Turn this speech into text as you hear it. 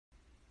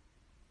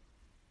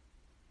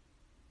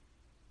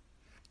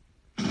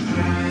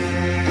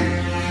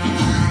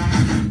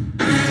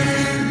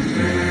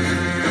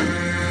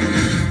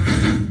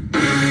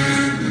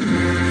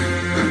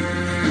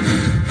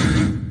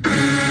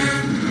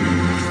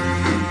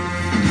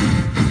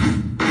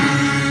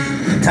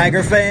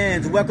Tiger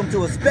fans, welcome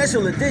to a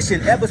special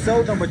edition,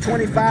 episode number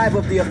 25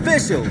 of the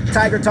official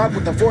Tiger Talk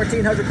with the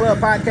 1400 Club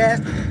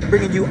podcast,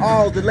 bringing you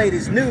all the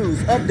latest news,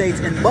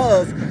 updates, and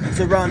buzz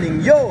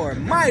surrounding your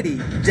mighty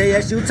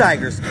JSU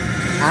Tigers.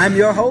 I'm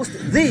your host,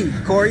 the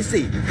Corey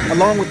C.,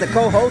 along with the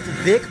co-host,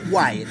 Vic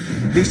Wyatt.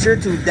 Be sure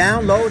to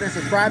download and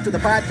subscribe to the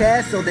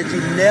podcast so that you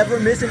never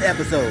miss an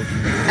episode.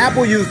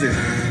 Apple users,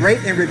 rate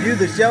and review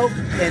the show,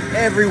 and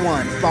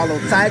everyone follow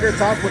Tiger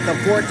Talk with the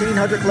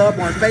 1400 Club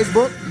on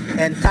Facebook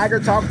and Tiger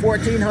Talk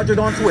 1400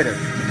 on Twitter.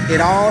 It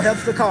all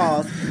helps the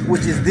cause,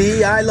 which is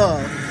the I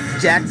love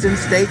Jackson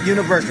State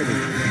University.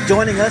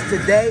 Joining us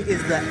today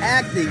is the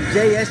acting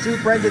JSU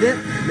president,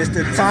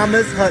 Mr.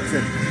 Thomas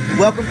Hudson.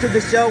 Welcome to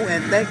the show,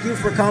 and thank you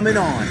for coming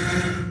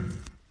on.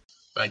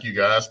 Thank you,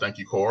 guys. Thank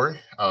you, Corey.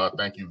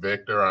 Thank you,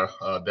 Victor. I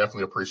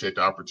definitely appreciate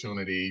the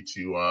opportunity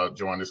to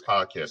join this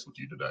podcast with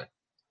you today.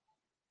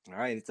 All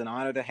right, it's an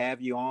honor to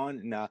have you on.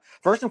 And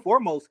first and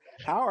foremost,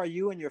 how are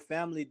you and your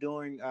family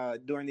doing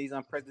during these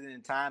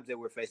unprecedented times that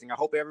we're facing? I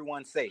hope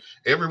everyone's safe.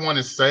 Everyone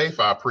is safe.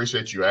 I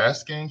appreciate you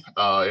asking.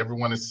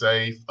 Everyone is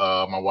safe.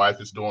 My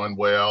wife is doing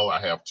well. I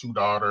have two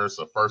daughters,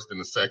 a first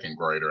and a second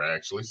grader,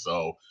 actually.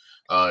 So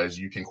as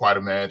you can quite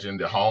imagine,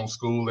 the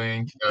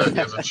homeschooling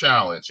is a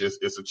challenge.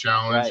 It's a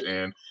challenge. Right.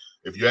 And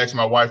if you ask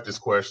my wife this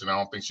question, I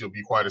don't think she'll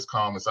be quite as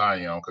calm as I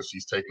am because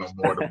she's taking on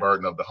more of the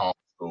burden of the homeschooling.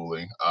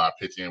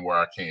 Pitch in where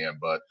I can,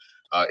 but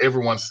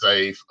everyone's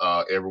safe.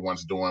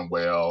 Everyone's doing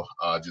well.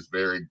 Just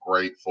very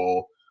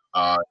grateful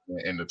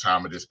in the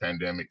time of this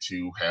pandemic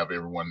to have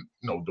everyone,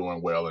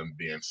 doing well and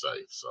being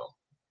safe. So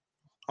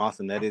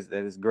awesome. That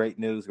is great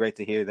news. Great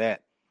to hear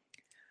that.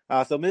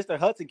 So, Mr.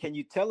 Hudson, can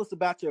you tell us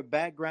about your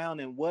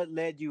background and what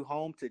led you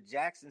home to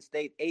Jackson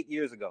State 8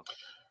 years ago?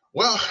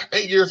 Well,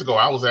 8 years ago,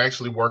 I was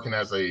actually working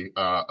as a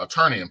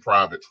attorney in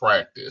private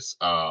practice,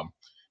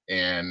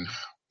 and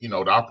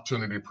the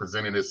opportunity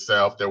presented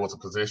itself. There was a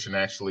position,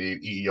 actually,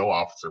 an EEO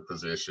officer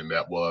position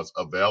that was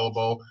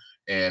available,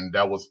 and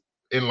that was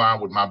in line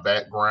with my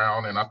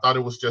background. And I thought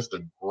it was just a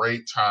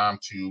great time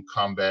to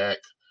come back.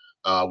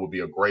 Would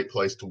be a great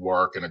place to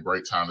work and a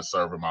great time to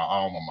serve in my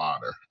alma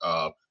mater.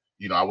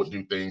 I would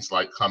do things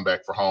like come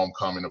back for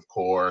homecoming, of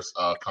course,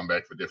 come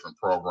back for different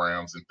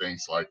programs and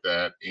things like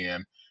that.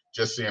 And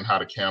just seeing how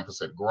the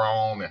campus had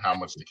grown and how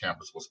much the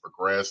campus was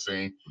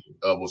progressing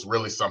was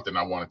really something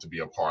I wanted to be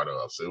a part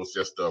of. So it was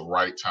just the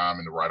right time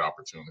and the right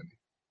opportunity.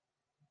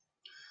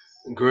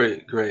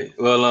 Great.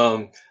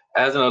 Well,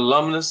 as an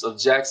alumnus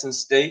of Jackson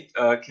State,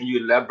 can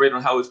you elaborate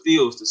on how it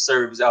feels to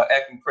serve as our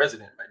acting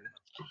president right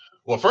now?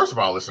 Well, first of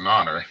all, it's an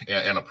honor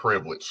and a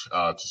privilege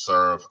to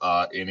serve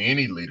in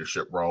any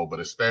leadership role,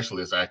 but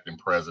especially as acting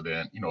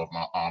president, of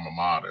my alma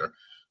mater.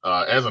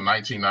 As a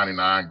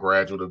 1999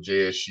 graduate of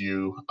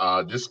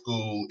JSU, this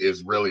school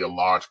is really a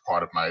large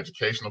part of my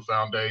educational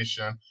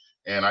foundation,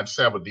 and I just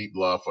have a deep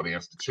love for the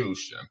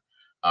institution.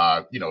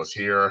 It's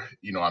here,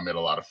 I met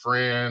a lot of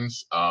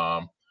friends,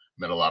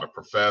 met a lot of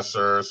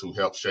professors who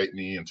helped shape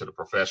me into the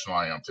professional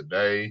I am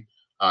today.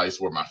 It's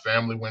where my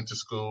family went to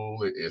school.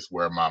 It's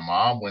where my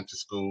mom went to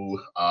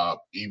school,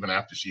 even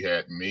after she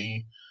had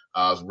me. It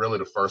was really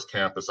the first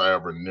campus I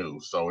ever knew.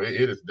 So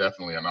it is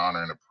definitely an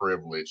honor and a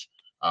privilege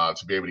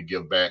to be able to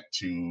give back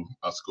to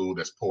a school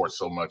that's poured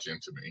so much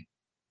into me.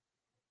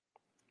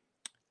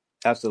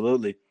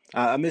 Absolutely.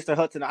 Mr.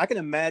 Hudson, I can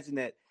imagine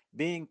that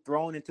being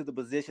thrown into the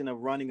position of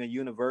running a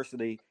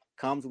university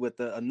comes with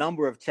a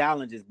number of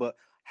challenges, but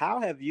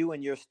how have you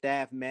and your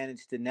staff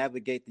managed to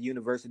navigate the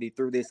university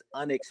through this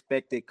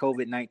unexpected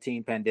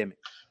COVID-19 pandemic?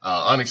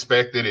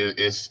 Unexpected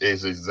is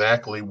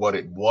exactly what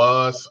it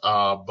was,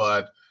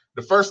 but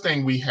the first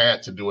thing we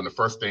had to do and the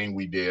first thing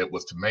we did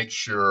was to make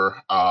sure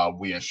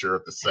we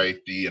ensured the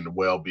safety and the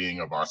well-being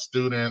of our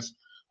students,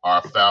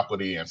 our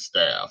faculty, and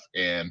staff.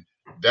 And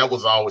that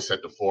was always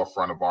at the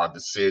forefront of our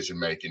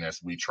decision-making as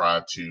we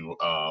tried to,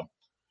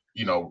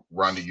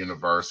 run the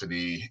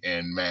university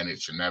and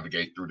manage and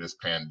navigate through this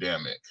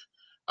pandemic.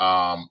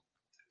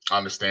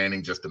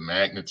 Understanding just the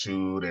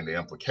magnitude and the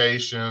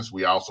implications,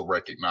 we also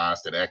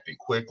recognized that acting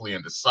quickly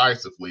and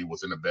decisively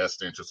was in the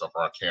best interest of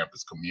our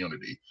campus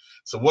community.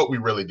 So what we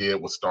really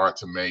did was start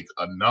to make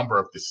a number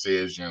of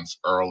decisions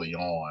early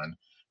on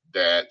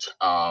that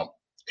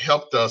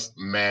helped us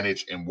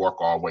manage and work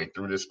our way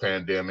through this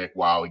pandemic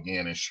while,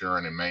 again,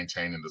 ensuring and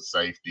maintaining the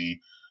safety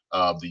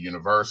of the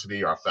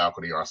university, our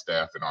faculty, our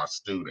staff, and our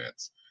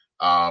students.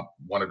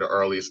 One of the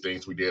earliest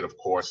things we did, of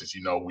course, is,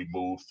 we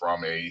moved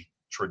from a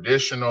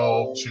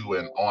traditional to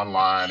an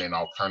online and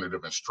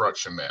alternative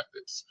instruction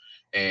methods,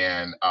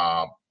 and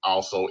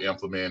also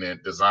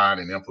designed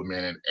and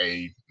implemented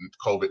a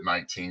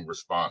COVID-19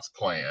 response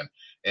plan.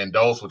 And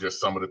those were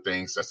just some of the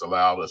things that's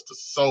allowed us to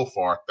so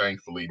far,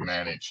 thankfully,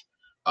 manage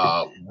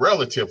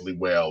relatively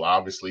well.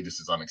 Obviously,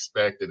 this is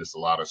unexpected. It's a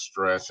lot of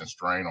stress and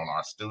strain on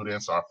our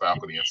students, our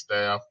faculty and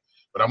staff.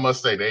 But I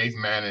must say they've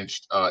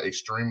managed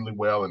extremely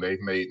well, and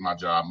they've made my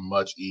job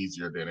much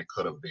easier than it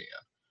could have been.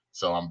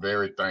 So I'm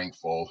very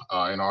thankful,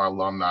 and our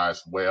alumni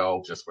as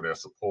well, just for their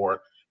support.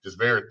 just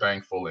very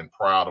thankful and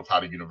proud of how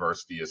the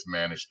university has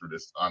managed through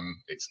this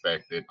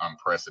unexpected,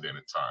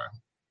 unprecedented time.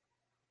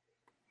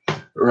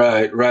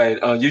 Right, right.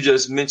 You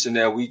just mentioned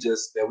that we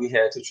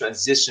had to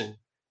transition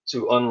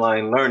to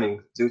online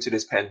learning due to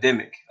this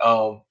pandemic.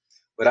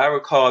 But I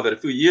recall that a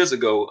few years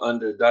ago,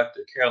 under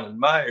Dr. Carolyn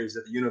Myers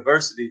at the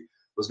university,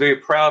 was very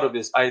proud of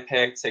its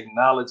iPad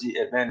Technology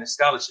Advantage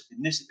Scholarship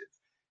Initiative.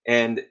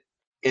 And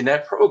in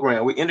that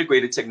program, we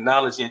integrated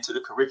technology into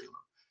the curriculum.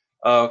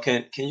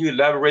 Can you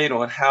elaborate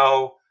on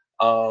how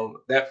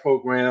that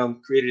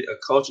program created a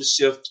culture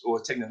shift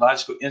or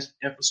technological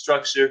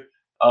infrastructure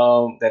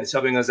that is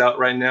helping us out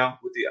right now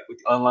with the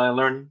online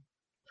learning?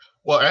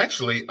 Well,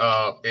 actually,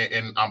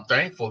 and I'm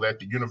thankful that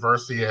the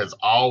university has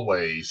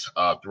always,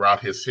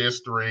 throughout its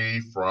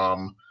history,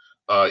 from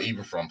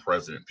even from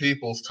President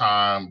Peoples'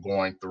 time,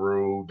 going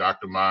through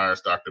Dr.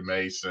 Myers, Dr.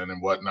 Mason,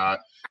 and whatnot,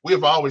 we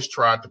have always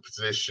tried to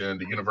position,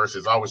 the university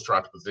has always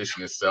tried to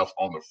position itself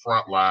on the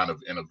front line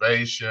of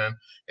innovation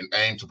and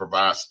aim to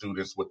provide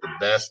students with the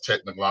best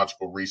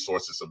technological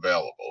resources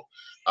available.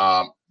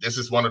 This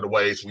is one of the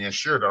ways we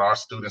ensure that our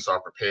students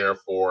are prepared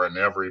for an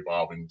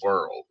ever-evolving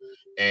world.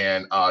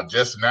 And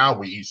just now,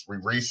 we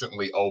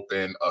recently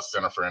opened a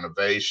Center for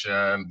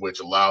Innovation, which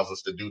allows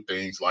us to do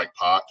things like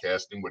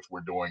podcasting, which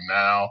we're doing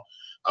now.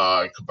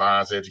 It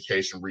combines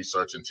education,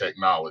 research, and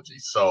technology.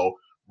 So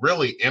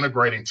really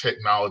integrating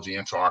technology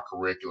into our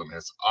curriculum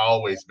has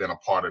always been a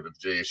part of the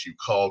JSU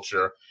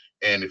culture.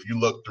 And if you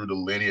look through the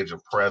lineage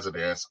of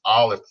presidents,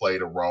 all have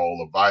played a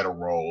vital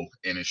role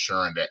in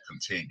ensuring that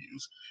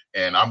continues.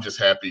 And I'm just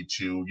happy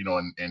to,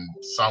 in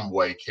some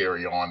way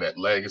carry on that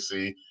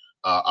legacy.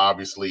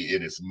 Obviously,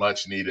 it is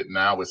much needed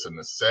now. It's a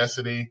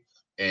necessity.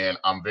 And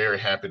I'm very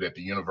happy that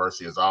the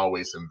university has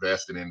always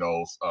invested in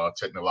those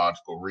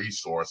technological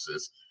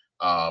resources.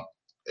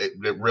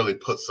 It really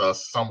puts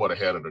us somewhat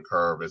ahead of the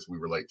curve as we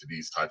relate to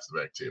these types of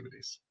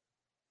activities.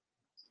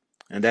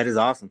 And that is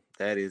awesome.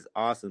 That is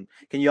awesome.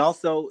 Can you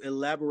also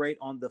elaborate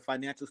on the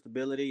financial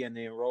stability and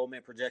the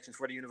enrollment projections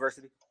for the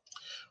university?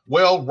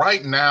 Well,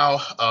 right now,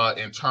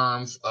 in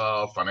terms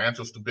of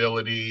financial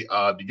stability,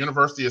 the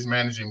university is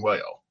managing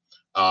well.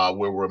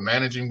 We're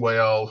managing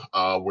well.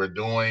 We're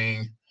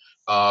doing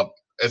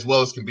as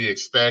well as can be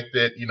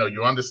expected.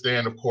 You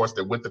understand, of course,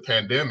 that with the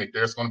pandemic,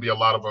 there's going to be a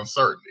lot of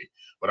uncertainty.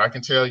 But I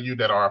can tell you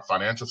that our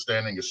financial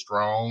standing is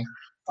strong.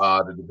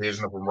 The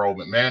Division of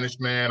Enrollment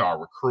Management, our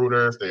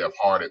recruiters, they are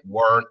hard at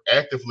work,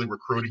 actively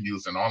recruiting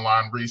using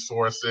online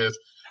resources.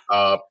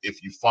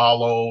 If you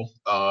follow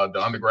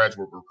the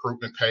undergraduate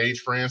recruitment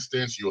page, for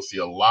instance, you'll see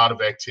a lot of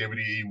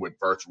activity with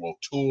virtual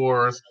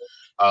tours.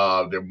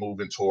 They're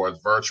moving towards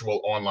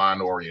virtual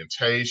online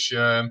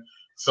orientation.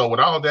 So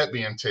with all of that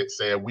being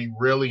said, we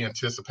really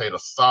anticipate a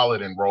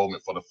solid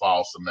enrollment for the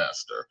fall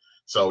semester.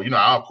 So,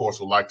 I, of course,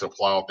 would like to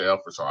applaud the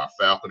efforts of our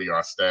faculty,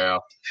 our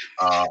staff,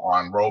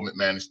 our enrollment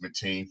management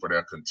team for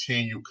their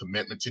continued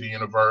commitment to the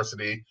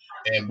university.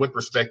 And with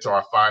respect to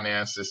our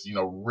finances,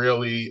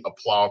 really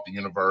applaud the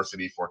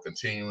university for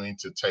continuing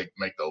to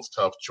make those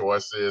tough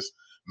choices,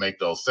 make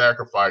those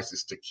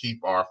sacrifices to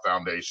keep our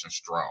foundation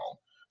strong.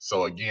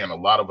 So, again, a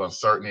lot of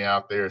uncertainty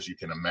out there, as you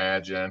can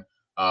imagine.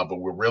 But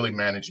we're really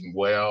managing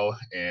well.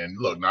 And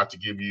look, not to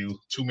give you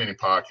too many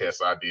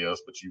podcast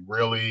ideas, but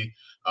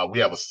we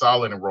have a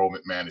solid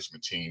enrollment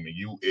management team, and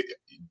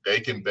they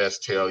can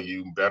best tell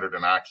you better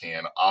than I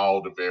can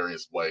all the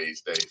various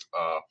ways they've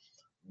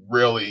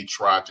really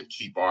tried to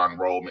keep our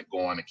enrollment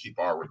going and keep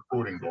our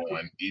recruiting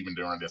going, even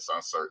during this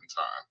uncertain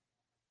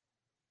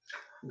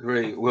time.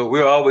 Great. Well,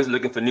 we're always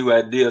looking for new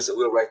ideas, so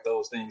we'll write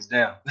those things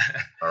down.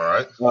 All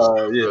right.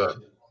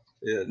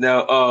 Yeah.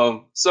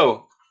 Now,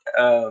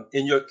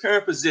 in your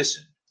current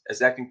position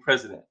as acting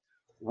president,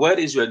 what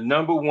is your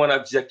number one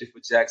objective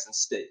for Jackson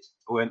State?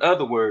 Or in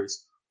other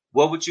words,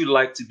 what would you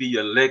like to be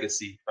your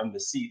legacy from the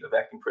seat of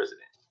acting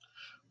president?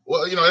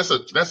 Well,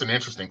 that's an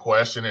interesting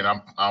question, and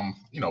I'm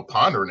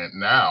pondering it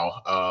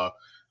now.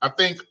 I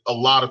think a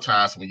lot of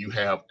times when you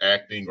have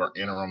acting or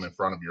interim in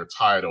front of your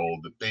title,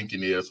 the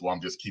thinking is, well,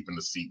 I'm just keeping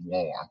the seat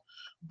warm.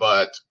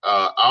 But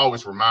I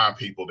always remind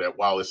people that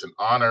while it's an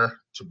honor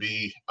to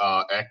be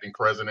acting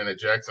president at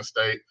Jackson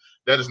State,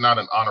 that is not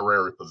an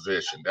honorary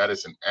position. That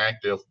is an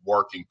active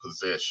working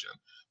position.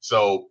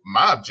 So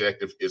my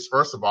objective is,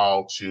 first of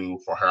all,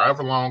 for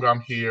however long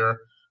I'm here,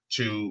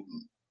 to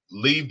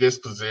leave this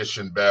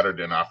position better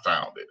than I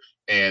found it.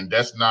 And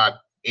that's not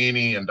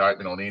any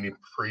indictment on any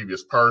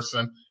previous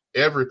person.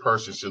 Every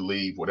person should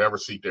leave whatever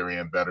seat they're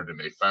in better than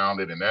they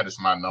found it. And that is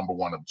my number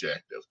one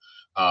objective.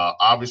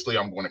 Obviously,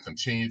 I'm going to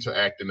continue to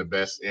act in the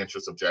best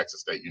interest of Jackson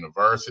State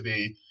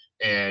University.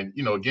 And,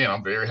 again,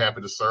 I'm very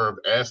happy to serve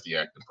as the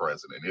acting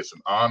president. It's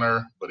an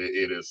honor, but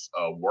it is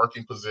a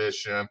working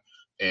position,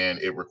 and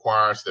it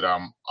requires that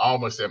I'm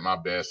almost at my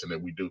best and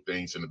that we do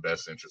things in the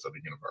best interest of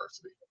the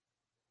university.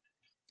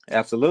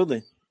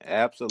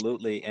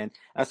 Absolutely. And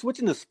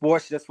switching to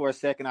sports just for a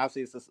second,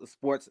 obviously it's a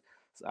sports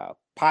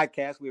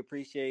podcast. We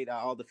appreciate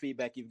all the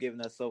feedback you've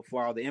given us so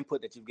far, all the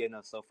input that you've given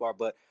us so far.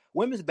 But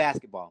women's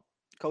basketball,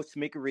 Coach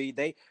Tamika Reed.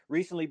 They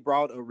recently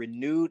brought a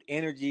renewed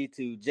energy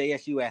to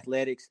JSU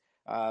athletics,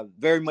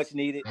 very much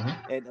needed.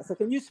 Mm-hmm. And so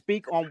can you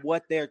speak on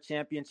what their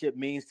championship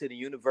means to the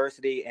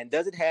university, and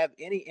does it have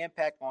any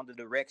impact on the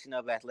direction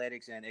of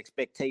athletics and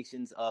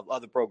expectations of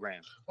other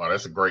programs? Well,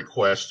 that's a great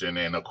question.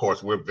 And of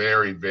course, we're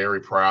very, very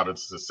proud of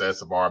the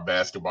success of our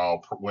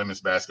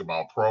women's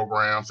basketball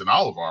programs and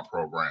all of our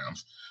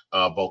programs,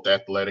 both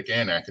athletic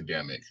and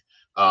academic.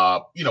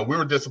 We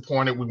were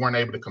disappointed we weren't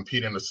able to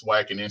compete in the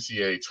SWAC and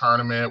NCAA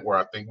tournament, where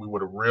I think we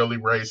would have really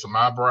raised some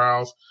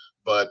eyebrows.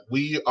 But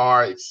we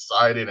are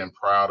excited and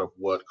proud of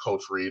what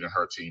Coach Reed and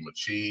her team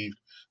achieved.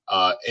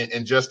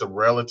 In just a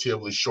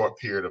relatively short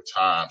period of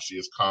time, she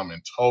has come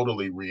and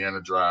totally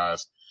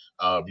re-energized.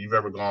 If you've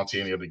ever gone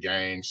to any of the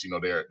games,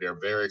 they're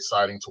very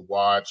exciting to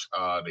watch.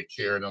 They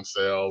carry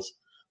themselves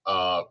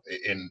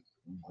in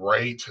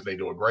great. They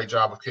do a great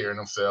job of carrying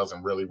themselves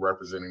and really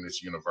representing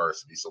this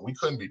university. So we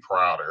couldn't be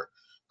prouder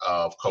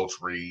of Coach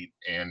Reed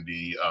and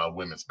the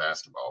women's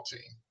basketball team.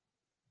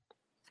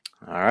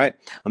 All right.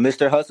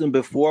 Mr. Hudson,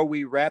 before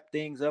we wrap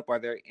things up, are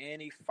there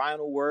any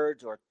final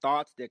words or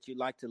thoughts that you'd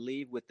like to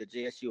leave with the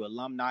JSU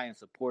alumni and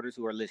supporters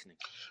who are listening?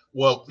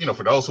 Well,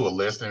 for those who are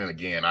listening, and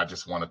again, I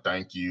just want to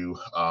thank you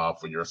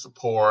for your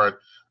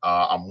support.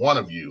 I'm one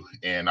of you,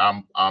 and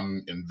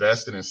I'm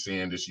invested in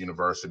seeing this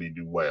university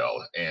do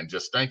well. And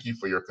just thank you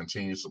for your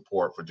continued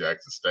support for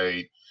Jackson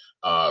State,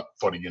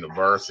 for the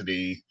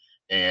university.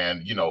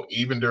 And,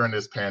 even during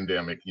this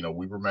pandemic,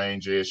 we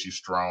remain JSU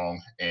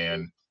strong,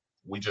 and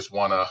we just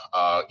want to,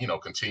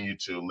 continue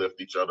to lift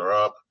each other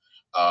up,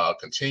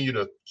 continue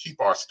to keep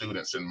our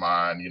students in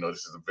mind.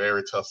 This is a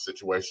very tough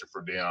situation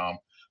for them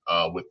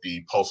with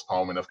the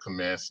postponement of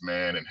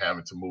commencement and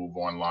having to move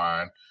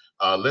online.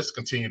 Let's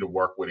continue to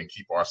work with and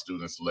keep our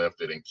students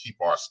lifted and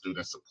keep our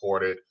students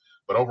supported.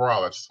 But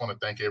overall, I just want to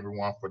thank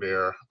everyone for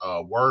their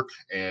work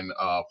and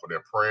for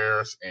their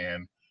prayers.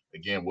 And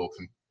again,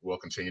 we'll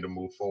continue to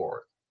move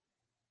forward.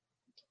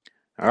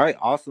 All right.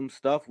 Awesome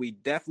stuff. We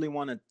definitely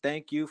want to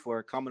thank you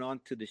for coming on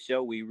to the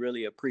show. We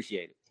really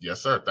appreciate it.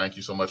 Yes, sir. Thank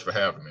you so much for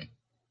having me.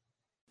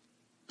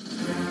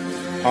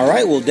 All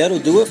right. Well, that'll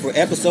do it for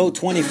episode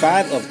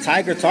 25 of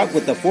Tiger Talk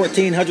with the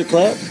 1400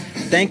 Club.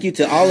 Thank you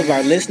to all of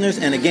our listeners.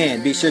 And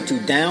again, be sure to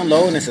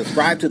download and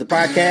subscribe to the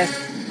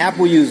podcast.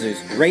 Apple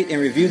users, rate and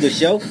review the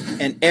show.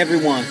 And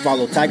everyone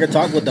follow Tiger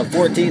Talk with the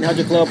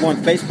 1400 Club on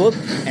Facebook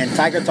and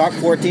Tiger Talk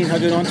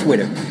 1400 on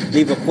Twitter.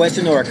 Leave a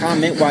question or a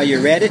comment while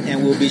you're at it,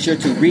 and we'll be sure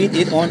to read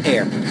it on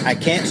air. I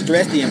can't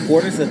stress the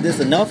importance of this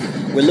enough.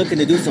 We're looking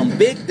to do some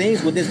big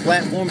things with this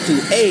platform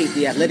to aid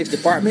the athletics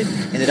department,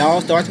 and it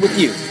all starts with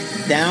you.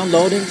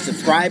 Downloading,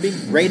 subscribing,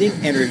 rating,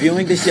 and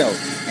reviewing the show.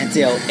 And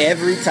tell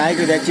every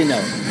Tiger that you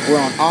know.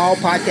 We're on all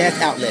podcast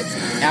outlets,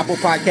 Apple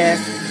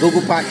Podcasts,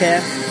 Google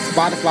Podcasts,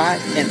 Spotify,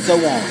 and so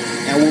on.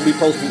 And we'll be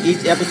posting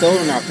each episode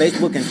on our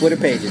Facebook and Twitter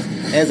pages.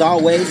 As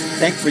always,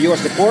 thanks for your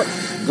support.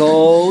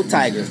 Go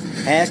Tigers.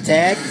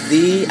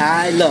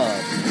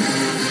 #TheILove.